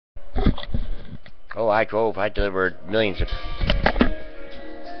Oh, I drove. I delivered millions of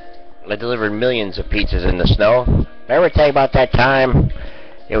pizzas in the snow. Ever tell you about that time?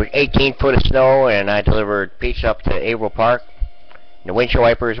 It was 18 foot of snow, and I delivered pizza up to Averill Park. The windshield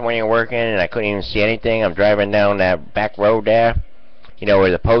wipers weren't working, and I couldn't even see anything. I'm driving down that back road there,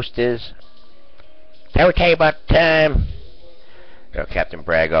 where the post is. Ever tell you about the time? Captain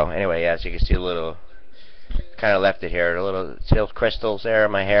Brago. Anyway, as you can see, a little kind of left it here. See those crystals there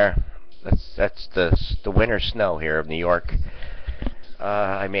in my hair? That's the winter snow here of New York.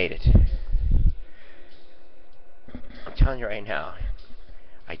 I made it. I'm telling you right now,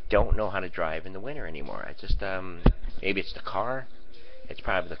 I don't know how to drive in the winter anymore. I just maybe it's the car. It's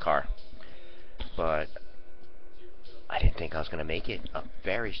probably the car. But I didn't think I was gonna make it up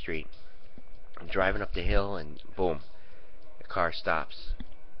Berry Street. I'm driving up the hill and boom, the car stops.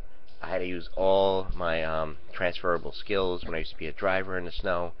 I had to use all my transferable skills when I used to be a driver in the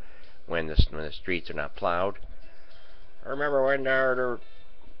snow, when the streets are not plowed. I remember when the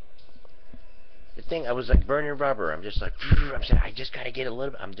thing, I was like burning rubber. I'm just like, I'm saying, I just gotta get a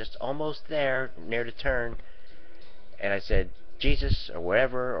little bit. I'm just almost there, near the turn. And I said, Jesus or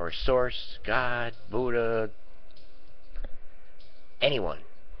whatever, or Source, God, Buddha, anyone,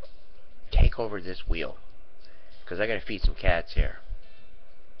 take over this wheel, because I gotta feed some cats here.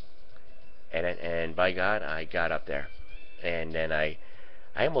 And by God, I got up there, and then I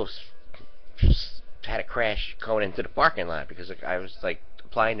almost had a crash going into the parking lot because I was like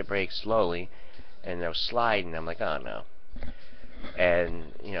applying the brakes slowly, and I was sliding. I'm like, oh no.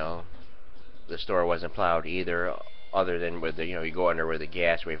 And the store wasn't plowed either, other than with the you go under where the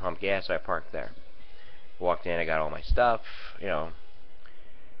gas, where you pump gas. So I parked there. Walked in, I got all my stuff,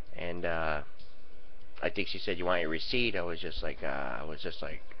 and I think she said, "You want your receipt?" I was just like,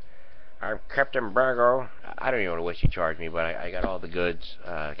 I'm Captain Brago. I don't even know what she charged me, but I got all the goods.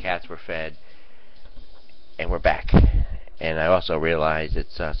 Cats were fed, and we're back. And I also realized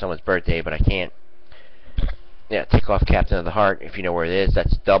it's someone's birthday, but I can't. Yeah, take off Captain of the Heart, if you know where it is.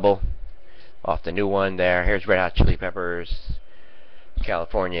 That's double off the new one there. Here's Red Hot Chili Peppers,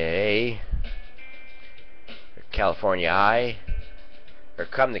 California A, California I, or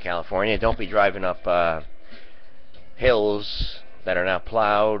come to California. Don't be driving up hills that are not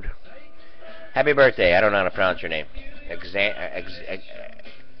plowed. Happy birthday. I don't know how to pronounce your name.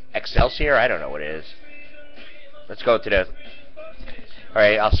 Excelsior? I don't know what it is. Let's go to the...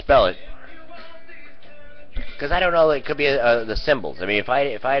 Alright, I'll spell it. Because I don't know, it could be the symbols. I mean, if I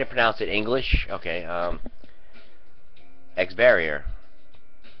had to pronounce it English, okay, X-Barrier.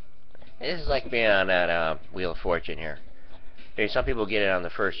 This is like being on that Wheel of Fortune here. Some people get it on the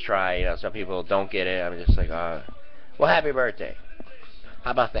first try, some people don't get it. I'm just like, well, happy birthday.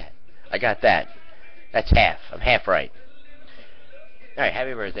 How about that? I got that. That's half. I'm half right. Alright,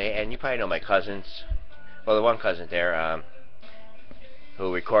 happy birthday. And you probably know my cousins. Well, the one cousin there,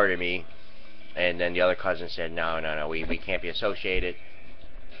 who recorded me, and then the other cousin said, no, we can't be associated.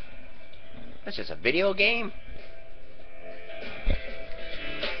 That's just a video game?